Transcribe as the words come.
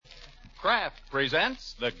Kraft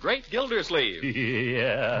presents The Great Gildersleeve.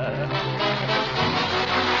 Yeah.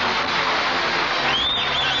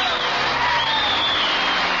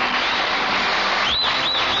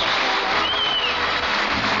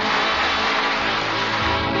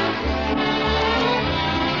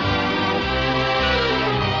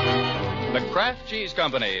 The Kraft Cheese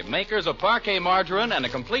Company, makers of Parquet margarine and a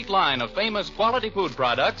complete line of famous quality food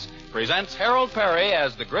products, presents Harold Perry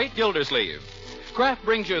as The Great Gildersleeve. Kraft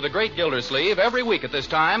brings you The Great Gildersleeve every week at this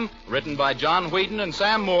time, written by John Whedon and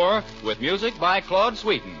Sam Moore, with music by Claude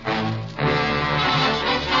Sweeten.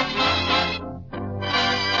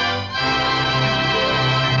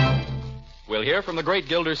 We'll hear from The Great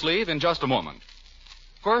Gildersleeve in just a moment.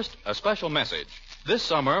 First, a special message. This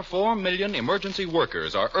summer, 4 million emergency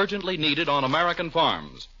workers are urgently needed on American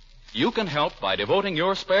farms. You can help by devoting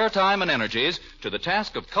your spare time and energies to the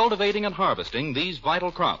task of cultivating and harvesting these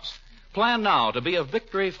vital crops. Plan now to be a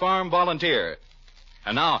Victory Farm volunteer.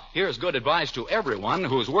 And now, here's good advice to everyone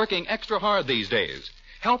who's working extra hard these days.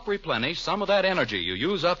 Help replenish some of that energy you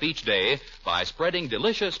use up each day by spreading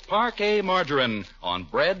delicious Parquet margarine on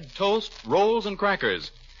bread, toast, rolls, and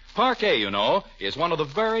crackers. Parquet, you know, is one of the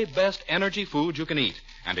very best energy foods you can eat,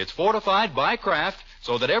 and it's fortified by Kraft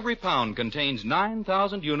so that every pound contains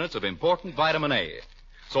 9,000 units of important vitamin A.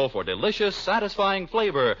 So for delicious, satisfying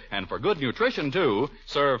flavor and for good nutrition, too,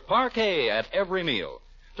 serve Parquet at every meal.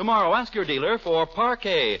 Tomorrow, ask your dealer for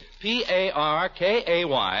Parquet,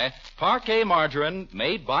 P-A-R-K-A-Y, Parquet margarine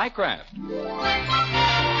made by Kraft.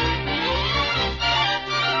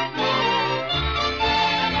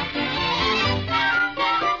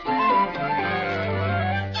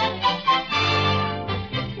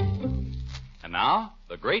 And now,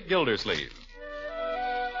 The Great Gildersleeve.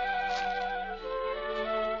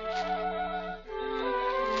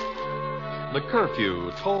 The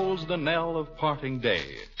curfew tolls the knell of parting day.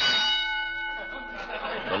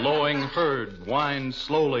 The lowing herd winds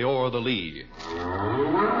slowly o'er the lea. The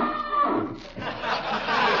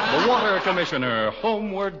water commissioner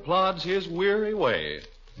homeward plods his weary way.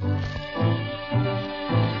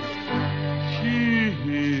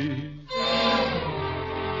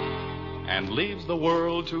 And leaves the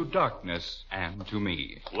world to darkness and to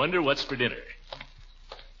me. Wonder what's for dinner.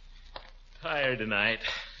 Tired tonight.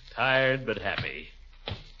 Tired but happy.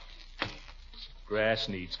 Grass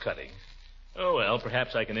needs cutting. Oh, well,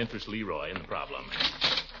 perhaps I can interest Leroy in the problem.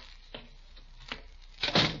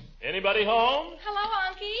 Anybody home? Hello,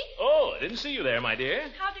 Unky. Oh, I didn't see you there, my dear.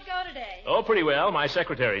 How'd it go today? Oh, pretty well. My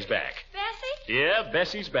secretary's back. Bessie? Yeah,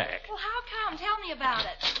 Bessie's back. Well, how come? Tell me about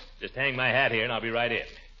it. Just hang my hat here and I'll be right in.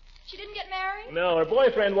 She didn't get married? No, her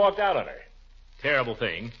boyfriend walked out on her. Terrible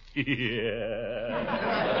thing. Yeah.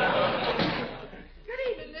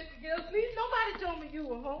 Good evening, Mr. Gildersleeve. Nobody told me you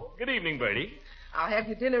were home. Good evening, Bertie. I'll have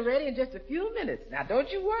your dinner ready in just a few minutes. Now, don't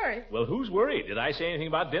you worry. Well, who's worried? Did I say anything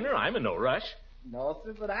about dinner? I'm in no rush. No,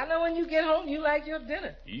 sir, but I know when you get home, you like your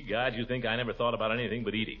dinner. Ye gods, you think I never thought about anything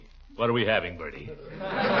but eating. What are we having, Bertie?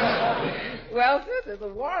 Well, sir, there's a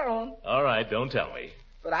war on. All right, don't tell me.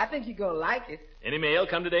 But I think you're going to like it. Any mail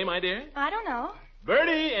come today, my dear? I don't know.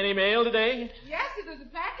 Bertie, any mail today? Yes, sir, there's a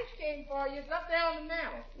package came for you. It's up there on the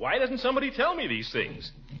mantel. Why doesn't somebody tell me these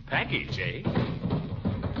things? Package, eh?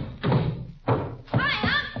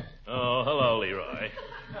 Hi, Unc. Oh, hello, Leroy.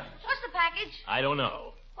 What's the package? I don't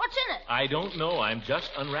know. What's in it? I don't know. I'm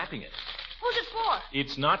just unwrapping it. Who's it for?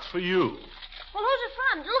 It's not for you. Well, who's it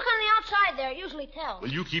from? Look on the outside there. It usually tells.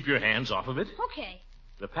 Will you keep your hands off of it? Okay.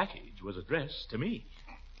 The package was addressed to me.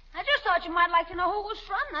 I just thought you might like to know who it was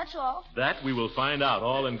from, that's all. That we will find out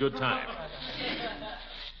all in good time.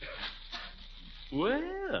 Well,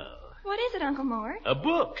 What is it, Uncle Mort? a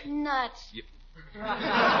book. Nuts.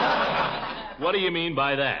 What do you mean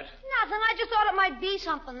by that? Nothing. I just thought it might be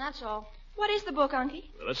something, that's all. What is the book, Unky?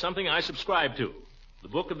 Well, it's something I subscribe to. The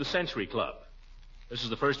Book of the Century Club. This is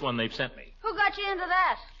the first one they've sent me. Who got you into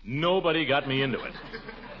that? Nobody got me into it. It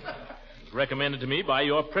was recommended to me by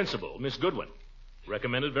your principal, Miss Goodwin.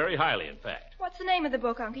 Recommended very highly, in fact. What's the name of the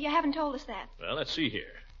book, Unky? You haven't told us that. Well, let's see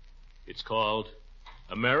here. It's called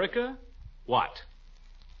America What?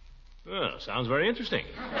 Oh, sounds very interesting.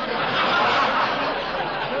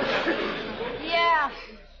 Yeah.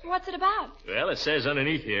 What's it about? Well, it says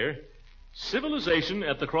underneath here, Civilization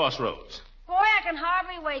at the Crossroads. Boy, I can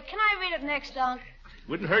hardly wait. Can I read it next, Unc?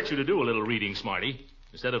 Wouldn't hurt you to do a little reading, Smarty,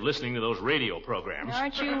 instead of listening to those radio programs.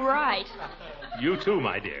 Aren't you right? You too,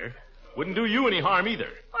 my dear. Wouldn't do you any harm either.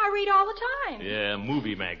 I read all the time. Yeah,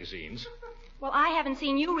 movie magazines. Well, I haven't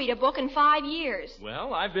seen you read a book in 5 years.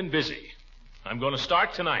 Well, I've been busy. I'm going to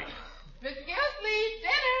start tonight. Mr. Gildersleeve,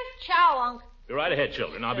 dinner. Ciao, Unc. Go right ahead,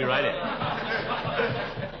 children. I'll be right in.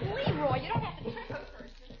 Leroy,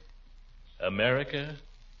 America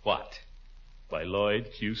What? By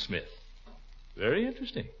Lloyd Q. Smith. Very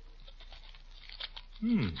interesting.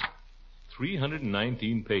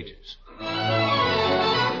 319 pages.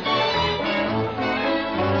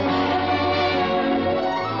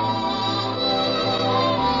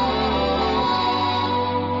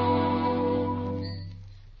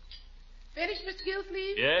 Finished, Mr.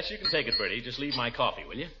 Gillsleeve? Yes, you can take it, Bertie. Just leave my coffee,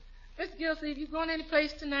 will you? Mr. Gillsleeve, you going any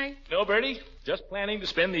place tonight? No, Bertie. Just planning to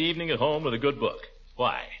spend the evening at home with a good book.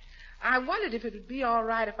 Why? I wondered if it would be all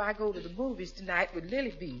right if I go to the movies tonight with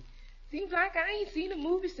Lily B. Seems like I ain't seen a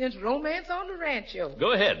movie since Romance on the Rancho.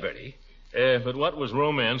 Go ahead, Bertie. But what was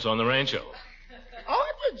Romance on the Rancho? Oh,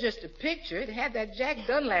 it was just a picture. It had that Jack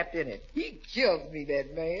Dunlap in it. He kills me,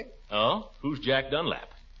 that man. Oh? Who's Jack Dunlap?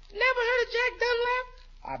 Never heard of Jack Dunlap?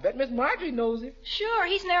 I bet Miss Marjorie knows him. Sure,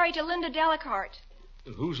 he's married to Linda Delacourt.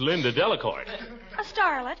 Who's Linda Delacourt? A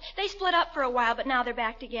starlet. They split up for a while, but now they're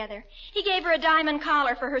back together. He gave her a diamond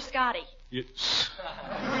collar for her Scotty. You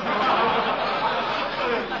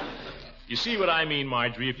see what I mean,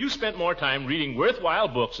 Marjorie? If you spent more time reading worthwhile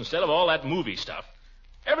books instead of all that movie stuff,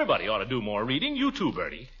 everybody ought to do more reading. You too,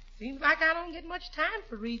 Bertie. Seems like I don't get much time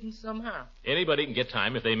for reading somehow. Anybody can get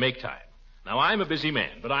time if they make time. Now, I'm a busy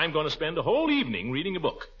man, but I'm going to spend the whole evening reading a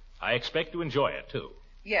book. I expect to enjoy it, too.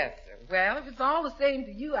 Yes, sir. Well, if it's all the same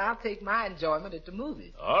to you, I'll take my enjoyment at the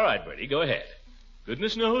movies. All right, Bertie, go ahead.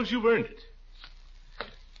 Goodness knows you've earned it.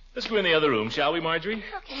 Let's go in the other room, shall we, Marjorie?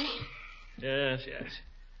 Okay. Yes.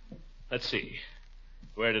 Let's see.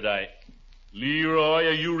 Where did I... Leroy,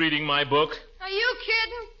 are you reading my book? Are you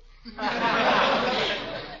kidding?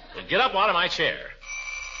 Well, get up out of my chair.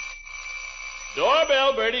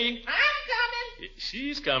 Doorbell, Bertie. I'm coming.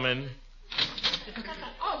 She's coming.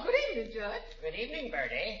 Oh, good evening, Judge. Good evening,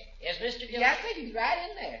 Bertie. Is Mr. Gillespie? Yes, sir, he's right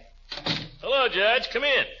in there. Hello, Judge. Come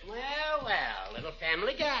in. Well, little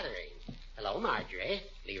family gathering. Hello, Marjorie.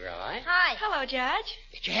 Leroy. Hi. Hello, Judge.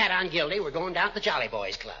 Get your hat on, Gildy. We're going down to the Jolly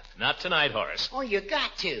Boys Club. Not tonight, Horace. Oh, you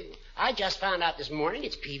got to. I just found out this morning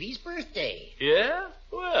it's Peavy's birthday. Yeah?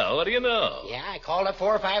 Well, what do you know? Yeah, I called up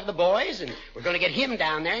 4 or 5 of the boys, and we're going to get him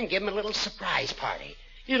down there and give him a little surprise party.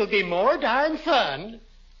 It'll be more darn fun.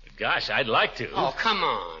 Gosh, I'd like to. Oh, come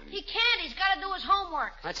on. He can't. He's got to do his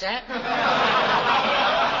homework. What's that?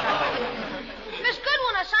 Miss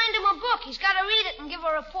Goodwin assigned him a book. He's got to read it and give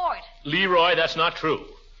a report. Leroy, that's not true.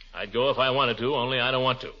 I'd go if I wanted to, only I don't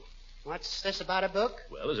want to. What's this about a book?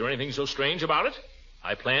 Well, is there anything so strange about it?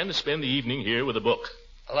 I plan to spend the evening here with a book.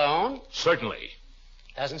 Alone? Certainly.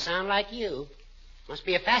 Doesn't sound like you. Must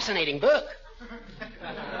be a fascinating book.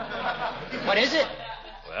 What is it?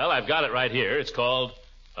 Well, I've got it right here. It's called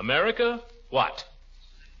America What?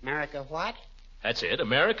 America what? That's it.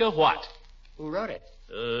 America What? Who wrote it?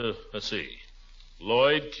 Let's see.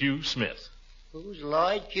 Lloyd Q. Smith. Who's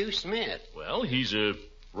Lloyd Q. Smith? Well, he's a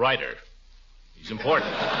writer. He's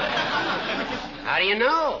important. How do you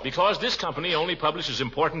know? Because this company only publishes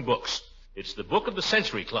important books. It's the Book of the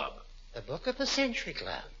Century Club. The Book of the Century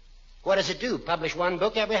Club. What does it do? Publish one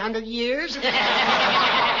book every 100 years?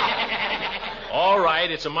 All right,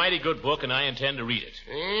 it's a mighty good book, and I intend to read it.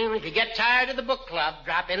 Well, if you get tired of the book club,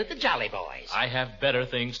 drop in at the Jolly Boys. I have better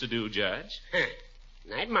things to do, Judge.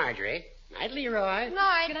 Night, Marjorie. Night, Leroy. Good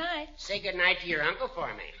night. Good night. Say good night to your uncle for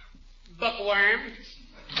me. Bookworm.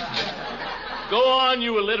 Go on,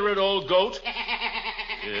 you illiterate old goat.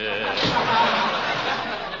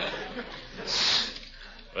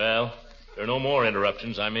 Well, there are no more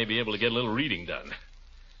interruptions. I may be able to get a little reading done.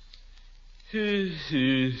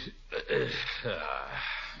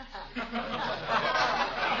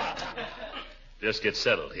 Just get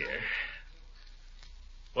settled here.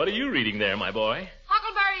 What are you reading there, my boy?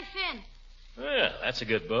 Huckleberry Finn. Well, that's a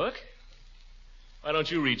good book. Why don't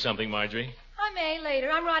you read something, Marjorie? I may later.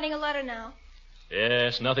 I'm writing a letter now.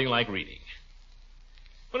 Yes, nothing like reading.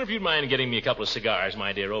 Wonder if you'd mind getting me a couple of cigars,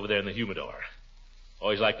 my dear, over there in the humidor.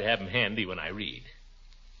 Always like to have them handy when I read.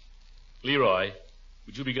 Leroy,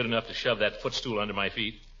 would you be good enough to shove that footstool under my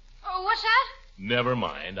feet? Oh, what's that? Never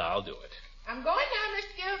mind, I'll do it. I'm going now,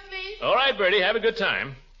 Mr. Gillespie. All right, Bertie, have a good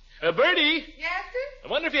time. Bertie, Yes, sir? I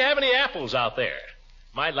wonder if you have any apples out there.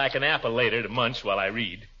 Might like an apple later to munch while I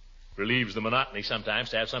read. Relieves the monotony sometimes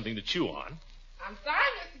to have something to chew on. I'm sorry,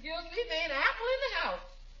 Mr. Gillespie. There ain't an apple in the house.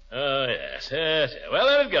 Oh, yes. Well,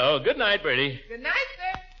 let it go. Good night, Bertie. Good night,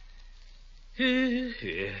 sir.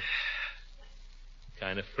 Yeah.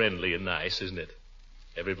 Kind of friendly and nice, isn't it?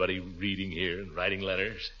 Everybody reading here and writing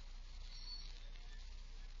letters.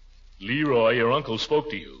 Leroy, your uncle spoke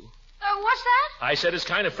to you. What's that? I said it's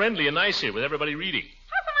kind of friendly and nice here with everybody reading.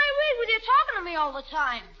 How can I read with you talking to me all the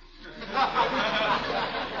time?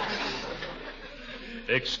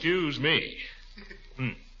 Excuse me.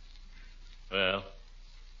 Well,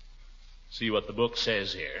 see what the book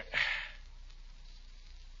says here.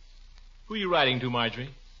 Who are you writing to, Marjorie?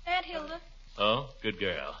 Aunt Hilda. Oh, good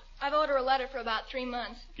girl. I've owed her a letter for about 3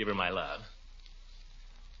 months. Give her my love.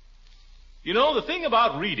 You know, the thing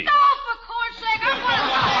about reading... Oh, for corn's sake, I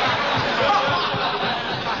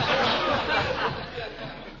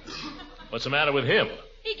want What's the matter with him?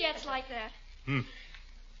 He gets like that.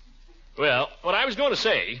 Well, what I was going to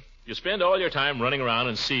say, you spend all your time running around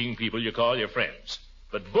and seeing people you call your friends.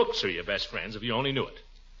 But books are your best friends if you only knew it.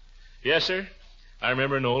 Yes, sir. I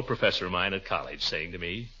remember an old professor of mine at college saying to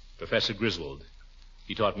me, Professor Griswold,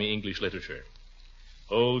 he taught me English literature.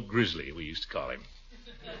 Old Grizzly, we used to call him.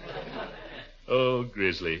 Oh,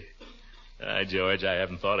 Grizzly. George, I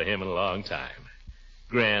haven't thought of him in a long time.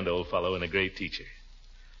 Grand old fellow and a great teacher.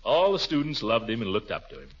 All the students loved him and looked up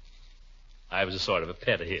to him. I was a sort of a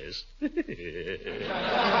pet of his.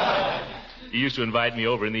 He used to invite me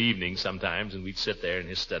over in the evening sometimes, and we'd sit there in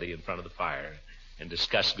his study in front of the fire and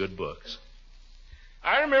discuss good books.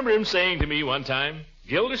 I remember him saying to me one time,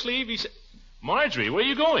 Gildersleeve, he said, Marjorie, where are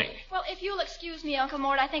you going? Well, if you'll excuse me, Uncle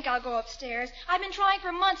Mort, I think I'll go upstairs. I've been trying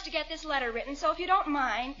for months to get this letter written, so if you don't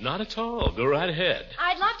mind... Not at all. Go right ahead.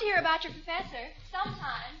 I'd love to hear about your professor.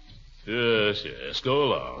 Sometime. Yes. Go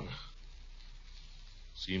along.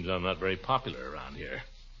 Seems I'm not very popular around here.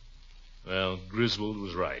 Well, Griswold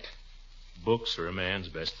was right. Books are a man's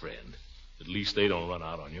best friend. At least they don't run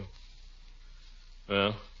out on you.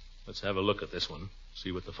 Well, let's have a look at this one.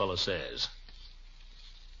 See what the fellow says.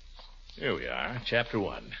 Here we are, Chapter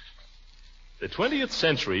 1. The 20th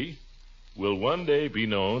century will one day be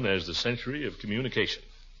known as the century of communication.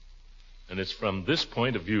 And it's from this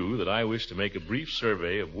point of view that I wish to make a brief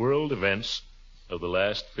survey of world events of the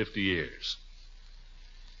last 50 years.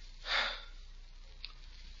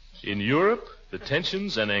 In Europe, the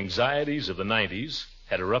tensions and anxieties of the 90s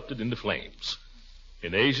had erupted into flames.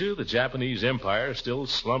 In Asia, the Japanese Empire still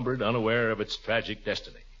slumbered unaware of its tragic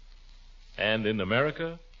destiny. And in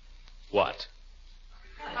America, what?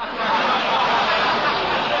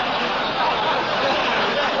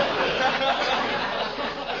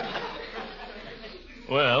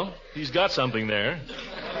 Well, he's got something there.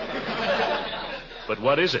 But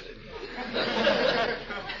what is it?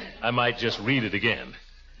 I might just read it again.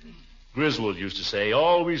 Griswold used to say,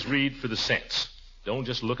 always read for the sense. Don't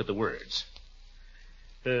just look at the words.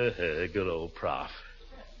 Good old prof.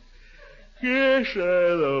 Yes,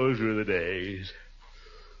 those were the days.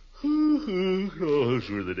 Those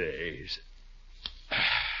were the days.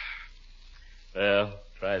 Well,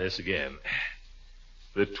 try this again.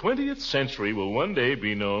 The 20th century will one day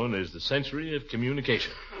be known as the century of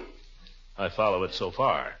communication. I follow it so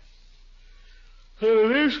far.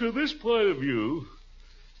 From this point of view,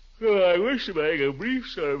 I wish to make a brief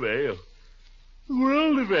survey of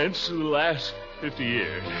world events of the last 50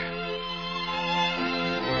 years.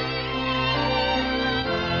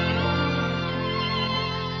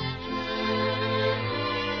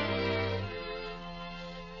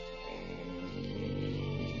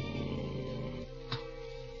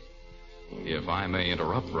 If I may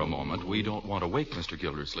interrupt for a moment, we don't want to wake Mr.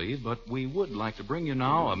 Gildersleeve, but we would like to bring you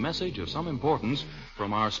now a message of some importance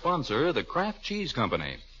from our sponsor, the Kraft Cheese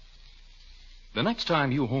Company. The next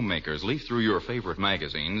time you homemakers leaf through your favorite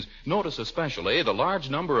magazines, notice especially the large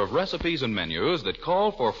number of recipes and menus that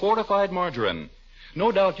call for fortified margarine.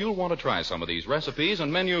 No doubt you'll want to try some of these recipes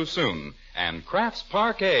and menus soon. And Kraft's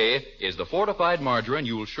Parquet is the fortified margarine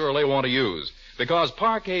you'll surely want to use, because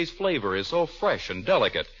Parquet's flavor is so fresh and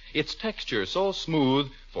delicate, its texture so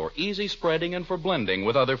smooth for easy spreading and for blending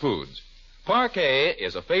with other foods. Parquet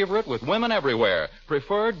is a favorite with women everywhere,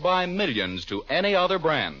 preferred by millions to any other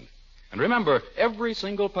brand. And remember, every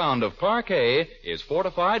single pound of Parquet is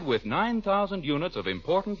fortified with 9,000 units of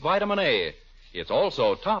important vitamin A. It's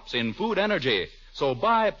also tops in food energy, so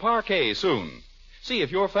buy Parquet soon. See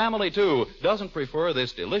if your family, too, doesn't prefer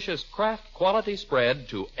this delicious Kraft quality spread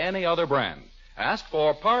to any other brand. Ask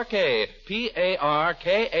for Parquet,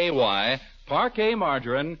 P-A-R-K-A-Y, Parquet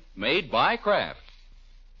margarine made by Kraft.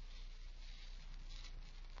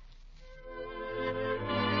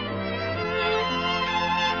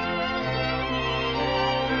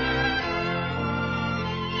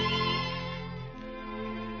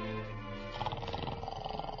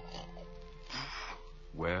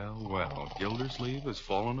 Well, Gildersleeve has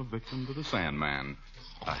fallen a victim to the Sandman.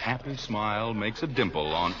 A happy smile makes a dimple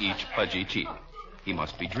on each pudgy cheek. He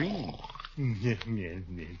must be dreaming.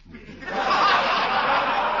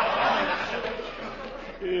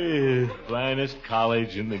 Finest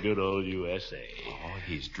college in the good old USA. Oh,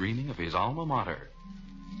 he's dreaming of his alma mater.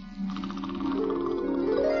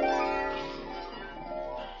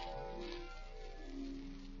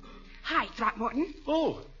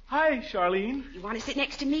 Hi, Charlene. You want to sit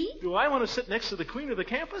next to me? Do I want to sit next to the queen of the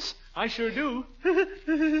campus? I sure do.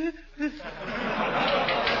 This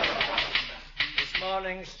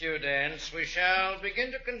morning, students, we shall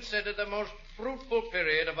begin to consider the most fruitful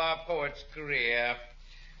period of our poet's career,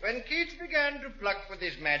 when Keats began to pluck with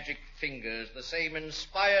his magic fingers the same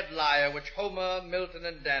inspired lyre which Homer, Milton,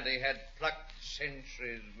 and Dante had plucked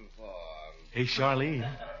centuries before. Hey, Charlene,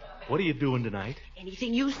 what are you doing tonight?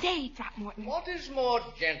 Anything you say, Throckmorton. What is more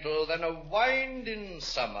gentle than a wind in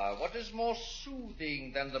summer? What is more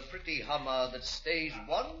soothing than the pretty hummer that stays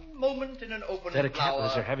one moment in an open That flower?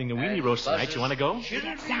 Capitas are having a weenie roast tonight. You want to go?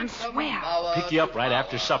 That sounds swell. Pick you up right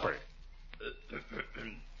after supper.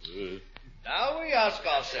 Now we ask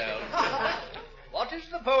ourselves, what is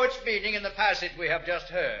the poet's meaning in the passage we have just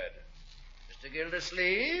heard? Mr.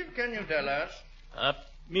 Gildersleeve, can you tell us?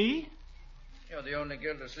 Me? You're the only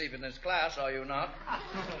Gildersleeve in this class, are you not?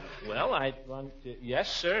 Well, I want to... Yes,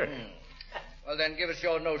 sir. Well, then give us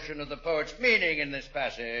your notion of the poet's meaning in this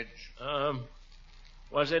passage.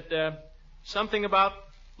 Was it, something about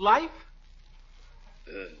life?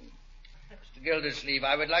 Mr. Gildersleeve,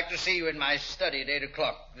 I would like to see you in my study at 8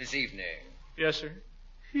 o'clock this evening. Yes, sir.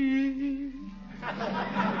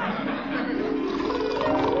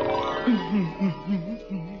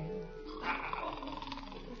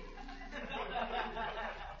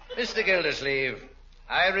 Mr. Gildersleeve,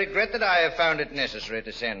 I regret that I have found it necessary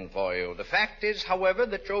to send for you. The fact is, however,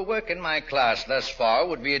 that your work in my class thus far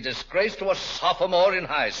would be a disgrace to a sophomore in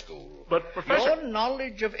high school. But, Professor... Your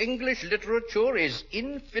knowledge of English literature is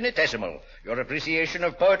infinitesimal. Your appreciation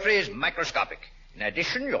of poetry is microscopic. In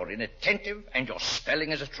addition, you're inattentive and your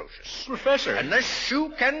spelling is atrocious. Professor... Unless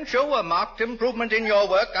you can show a marked improvement in your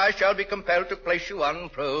work, I shall be compelled to place you on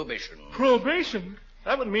probation. Probation?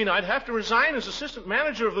 That would mean I'd have to resign as assistant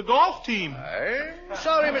manager of the golf team. I'm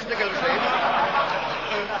sorry, Mr. Gildersleeve.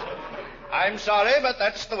 I'm sorry, but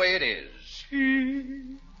that's the way it is.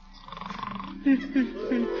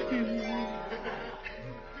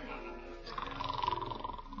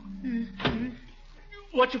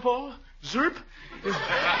 What you call? Zerp?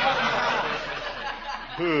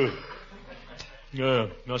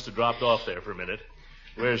 Must have dropped off there for a minute.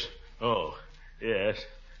 Where's... Oh, yes.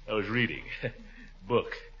 I was reading.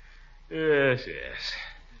 Book. Yes.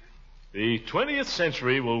 The 20th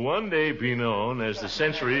century will one day be known as the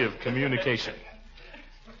century of communication.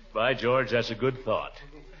 By George, that's a good thought.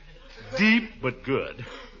 Deep but good.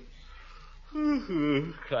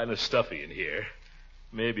 Kind of stuffy in here.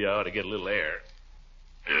 Maybe I ought to get a little air.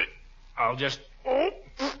 I'll just...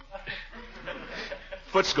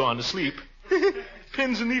 Foot's gone to sleep.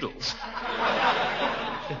 Pins and needles.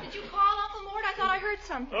 Did you call, Uncle Mort? I thought I heard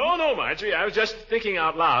something. Oh, no, Marjorie. I was just thinking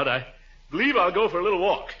out loud. I believe I'll go for a little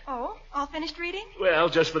walk. Oh, all finished reading? Well,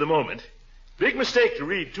 just for the moment. Big mistake to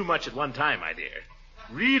read too much at one time, my dear.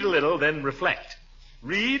 Read a little, then reflect.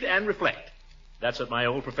 Read and reflect. That's what my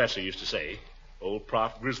old professor used to say. Old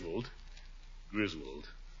Prof. Griswold. Griswold.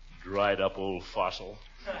 Dried up old fossil.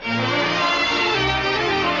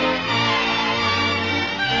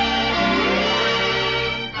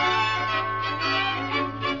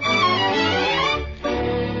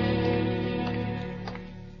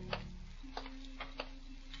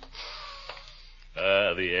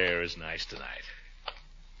 The air is nice tonight.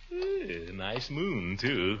 Nice moon,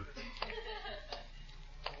 too.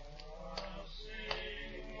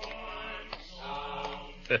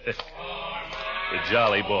 The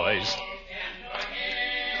Jolly Boys.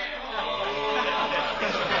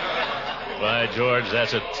 By George,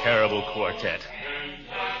 that's a terrible quartet.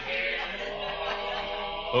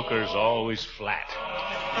 Hooker's always flat.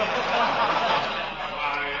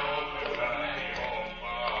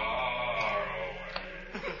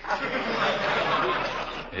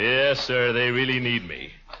 Yes, sir, they really need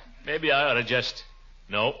me. Maybe I ought to just...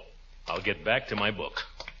 No, I'll get back to my book.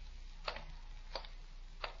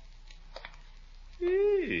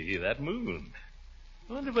 Hey, that moon.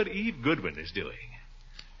 I wonder what Eve Goodwin is doing.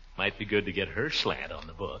 Might be good to get her slant on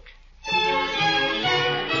the book.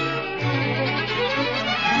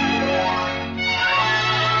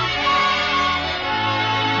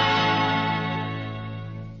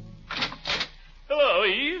 Hello,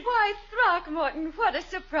 Eve. Why, Throckmorton, what a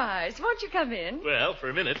surprise. Won't you come in? Well, for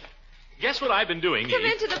a minute. Guess what I've been doing, Come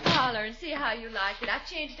Eve? into the parlor and see how you like it. I've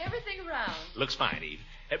changed everything around. Looks fine, Eve.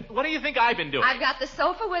 What do you think I've been doing? I've got the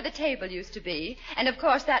sofa where the table used to be, and of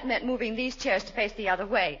course that meant moving these chairs to face the other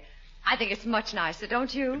way. I think it's much nicer,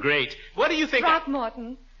 don't you? Great. What do you think?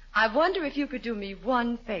 Throckmorton, I wonder if you could do me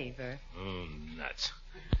one favor. Oh, nuts.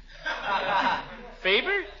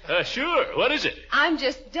 Favor? Sure. What is it? I'm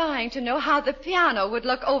just dying to know how the piano would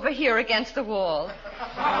look over here against the wall.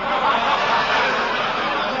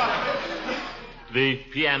 The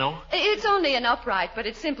piano? It's only an upright, but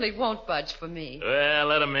it simply won't budge for me. Well,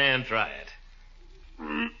 let a man try it.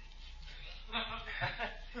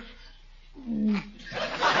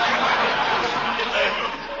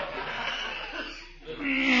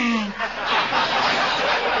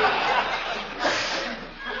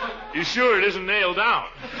 You sure it isn't nailed down?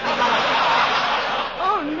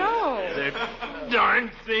 Oh, no. The darn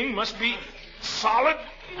thing must be solid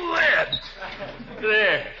lead.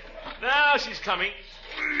 There. Now she's coming.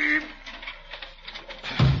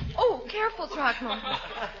 Oh, careful, Throckmorton.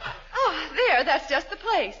 Oh, there, that's just the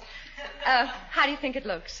place. How do you think it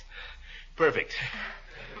looks? Perfect.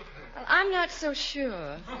 Well, I'm not so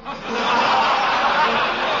sure.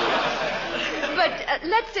 But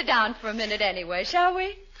let's sit down for a minute anyway, shall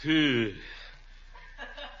we?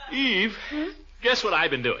 Eve, guess what I've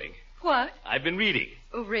been doing? What? I've been reading.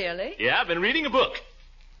 Oh, really? Yeah, I've been reading a book.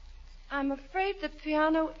 I'm afraid the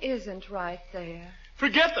piano isn't right there.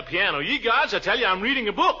 Forget the piano. Ye gods, I tell you, I'm reading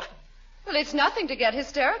a book. Well, it's nothing to get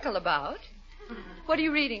hysterical about. What are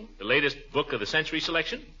you reading? The latest book of the century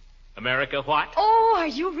selection. America What? Oh, are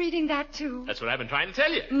you reading that, too? That's what I've been trying to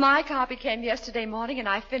tell you. My copy came yesterday morning, and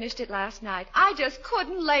I finished it last night. I just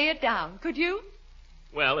couldn't lay it down. Could you?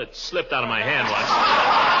 Well, it slipped out of my hand once.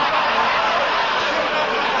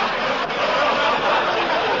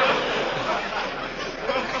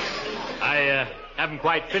 I haven't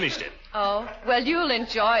quite finished it. Oh, well, you'll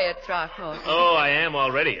enjoy it, Throckmorton. Oh, I am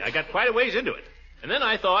already. I got quite a ways into it. And then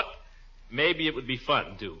I thought maybe it would be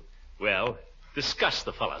fun to, well, discuss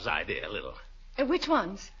the fellow's idea a little. Which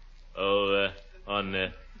ones? Oh,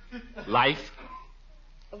 on life.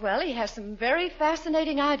 Well, he has some very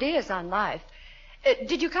fascinating ideas on life.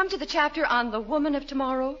 Did you come to the chapter on the woman of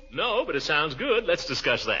tomorrow? No, but it sounds good. Let's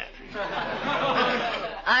discuss that.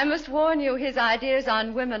 I must warn you, his ideas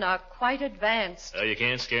on women are quite advanced. Oh, you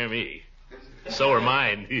can't scare me. So are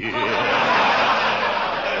mine.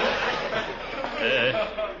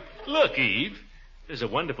 Look, Eve, there's a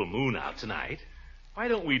wonderful moon out tonight. Why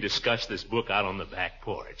don't we discuss this book out on the back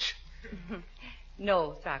porch?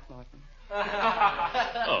 No, Throckmorton.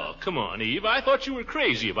 Oh, come on, Eve. I thought you were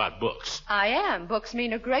crazy about books. I am. Books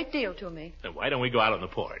mean a great deal to me. Then why don't we go out on the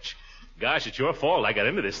porch? Gosh, it's your fault I got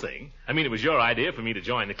into this thing. I mean, it was your idea for me to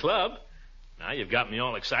join the club. Now you've got me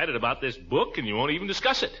all excited about this book, and you won't even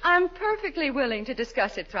discuss it. I'm perfectly willing to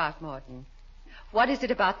discuss it, Throckmorton. What is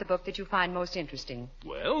it about the book that you find most interesting?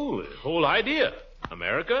 Well, the whole idea.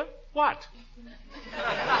 America, what?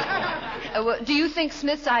 Well, do you think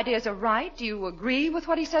Smith's ideas are right? Do you agree with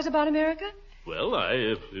what he says about America? Well,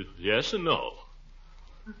 yes and no.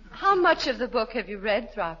 How much of the book have you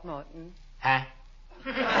read, Throckmorton? Huh?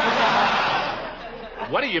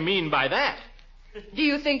 What do you mean by that? Do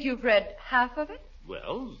you think you've read half of it?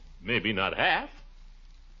 Well, maybe not half.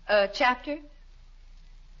 A chapter?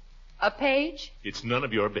 A page? It's none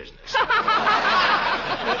of your business.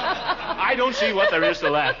 I don't see what there is to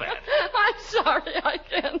laugh at. I'm sorry, I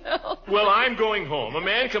can't help. Well, I'm going home. A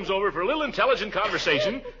man comes over for a little intelligent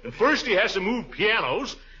conversation, and first he has to move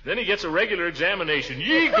pianos, then he gets a regular examination.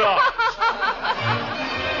 Ye gods!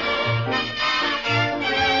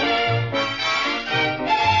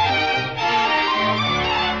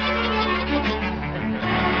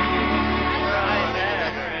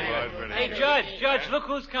 Judge, look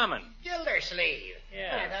who's coming. Gildersleeve.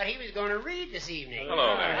 Yeah. I thought he was going to read this evening.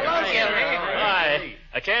 Hello there. Hello, Gildersleeve. Hi.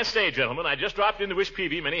 I can't stay, gentlemen. I just dropped in to wish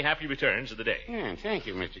Peavy many happy returns of the day. Yeah, thank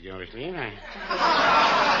you, Mr. Gildersleeve.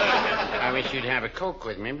 I wish you'd have a Coke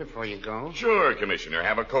with me before you go. Sure, Commissioner.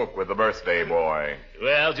 Have a Coke with the birthday boy.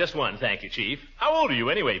 Well, just one, thank you, Chief. How old are you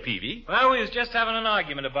anyway, Peavy? Well, we was just having an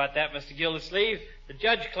argument about that, Mr. Gildersleeve. The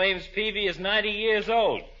judge claims Peavy is 90 years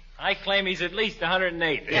old. I claim he's at least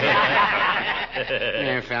 108.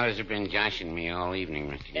 Yeah, fellas have been joshing me all evening,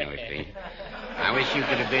 Mr. Gildersleeve. I wish you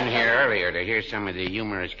could have been here earlier to hear some of the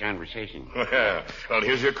humorous conversation. Well,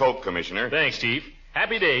 here's your Coke, Commissioner. Thanks, Chief.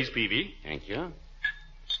 Happy days, Peavy. Thank you.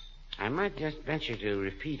 I might just venture to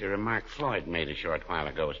repeat a remark Floyd made a short while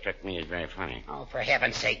ago. It struck me as very funny. Oh, for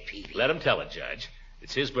heaven's sake, Peavy. Let him tell it, Judge.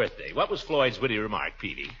 It's his birthday. What was Floyd's witty remark,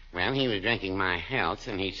 Peavy? Well, he was drinking my health,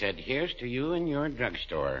 and he said, "Here's to you and your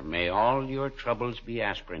drugstore. May all your troubles be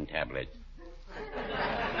aspirin tablets."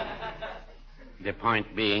 The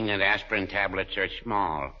point being that aspirin tablets are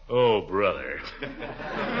small. Oh, brother.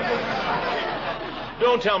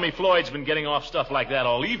 Don't tell me Floyd's been getting off stuff like that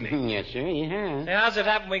all evening. Yes, sir, he has. Hey, how's it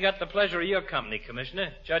happen we got the pleasure of your company,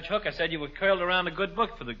 Commissioner? Judge Hooker said you were curled around a good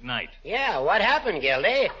book for the night. Yeah, what happened,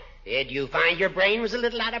 Gildy? Did you find your brain was a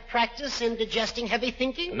little out of practice in digesting heavy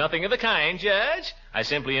thinking? Nothing of the kind, Judge. I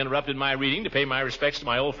simply interrupted my reading to pay my respects to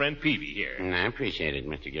my old friend Peavy here. I appreciate it,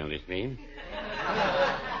 Mr. Gildersleeve.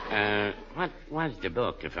 What was the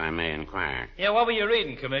book, if I may inquire? Yeah, what were you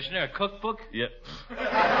reading, Commissioner? A cookbook? Yeah.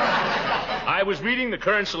 I was reading the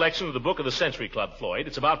current selection of the Book of the Century Club, Floyd.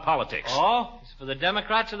 It's about politics. Oh? It's for the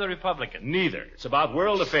Democrats or the Republicans? Neither. It's about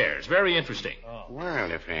world affairs. Very interesting. Oh.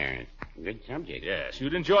 World affairs. Good subject. Yes,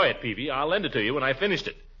 you'd enjoy it, Peavy. I'll lend it to you when I finished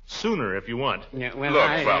it. Sooner, if you want. Yeah, well,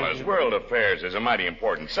 Look, fellas, world affairs is a mighty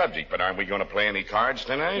important subject, but aren't we going to play any cards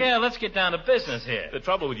tonight? Yeah, let's get down to business here. The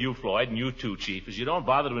trouble with you, Floyd, and you too, Chief, is you don't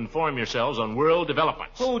bother to inform yourselves on world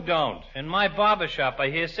developments. Who don't? In my barber shop, I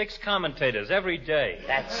hear 6 commentators every day.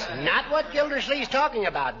 That's not what Gildersleeve's talking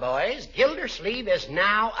about, boys. Gildersleeve is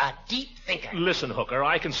now a deep thinker. Listen, Hooker,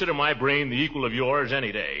 I consider my brain the equal of yours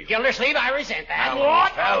any day. Gildersleeve, I resent that.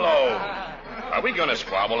 Hello. Are we going to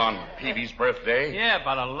squabble on Peavy's birthday? Yeah,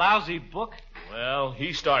 about a lousy book. Well,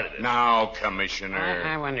 he started it. Now, Commissioner.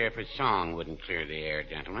 I wonder if a song wouldn't clear the air,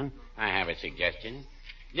 gentlemen. I have a suggestion.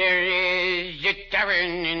 There is a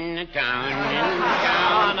tavern in the town.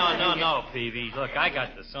 No, Peavy. Look, I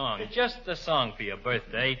got the song. Just the song for your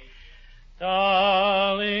birthday.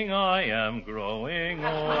 Darling, I am growing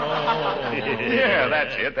old. Yeah,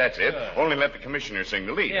 that's it. Only let the Commissioner sing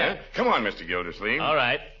the lead, huh? Come on, Mr. Gildersleeve. All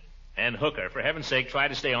right. And Hooker, for heaven's sake, try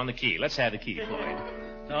to stay on the key. Let's have the key, Floyd.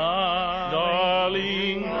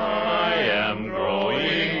 Darling, I am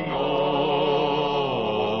growing old.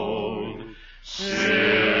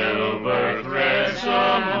 Silver threads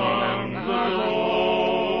among the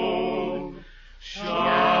gold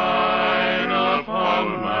shine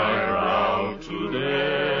upon my brow today.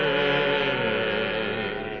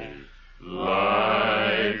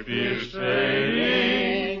 Life is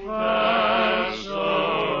fading fast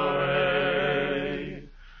away,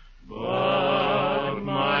 but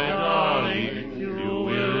my darling, you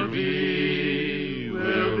will be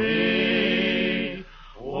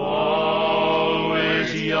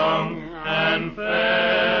always young and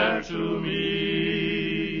fair to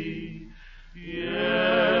me.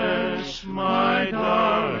 Yes, my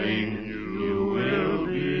darling, you will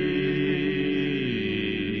be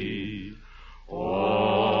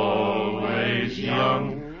always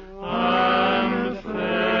young and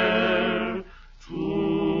fair to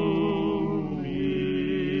me.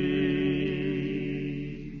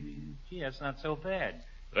 Gee, that's not so bad.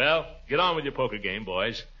 Well, get on with your poker game,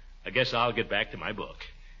 boys. I guess I'll get back to my book.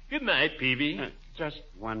 Good night, Peavy. Just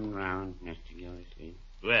one round, Mr. Gildersleeve.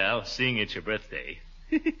 Well, seeing it's your birthday,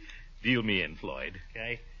 deal me in, Floyd.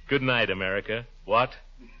 Okay. Good night, America. What?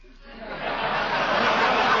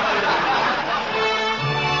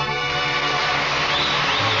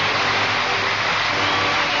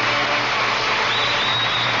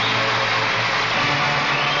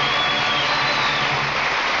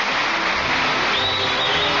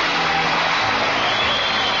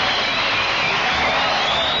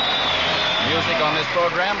 Music on this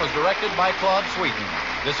program was directed by Claude Sweeten.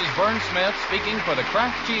 This is Vern Smith speaking for the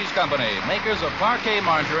Kraft Cheese Company, makers of Parquet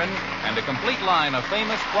margarine and a complete line of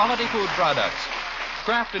famous quality food products.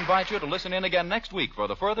 Kraft invites you to listen in again next week for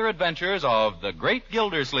the further adventures of the Great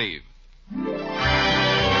Gildersleeve.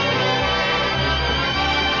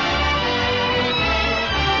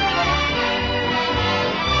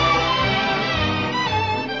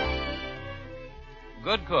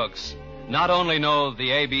 Good cooks not only know the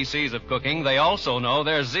ABCs of cooking, they also know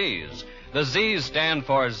their Z's. The Z's stand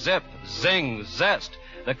for zip, zing, zest,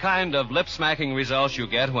 the kind of lip-smacking results you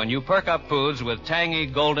get when you perk up foods with tangy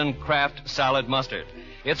golden Kraft salad mustard.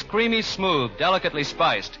 It's creamy smooth, delicately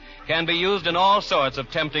spiced, can be used in all sorts of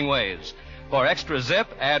tempting ways. For extra zip,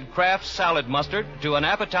 add Kraft salad mustard to an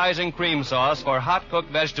appetizing cream sauce for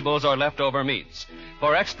hot-cooked vegetables or leftover meats.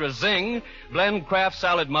 For extra zing, blend Kraft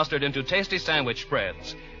salad mustard into tasty sandwich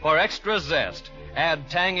spreads. For extra zest, add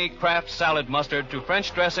tangy Kraft salad mustard to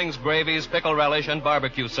French dressings, gravies, pickle relish, and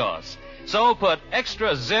barbecue sauce. So put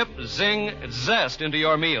extra zip, zing, zest into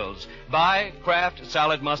your meals. Buy Kraft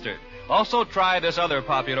salad mustard. Also try this other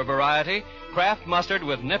popular variety, Kraft mustard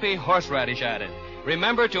with nippy horseradish added.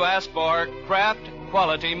 Remember to ask for Kraft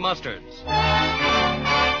quality mustards.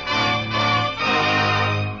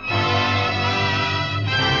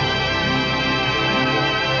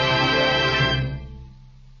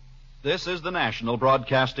 This is the National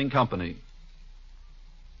Broadcasting Company.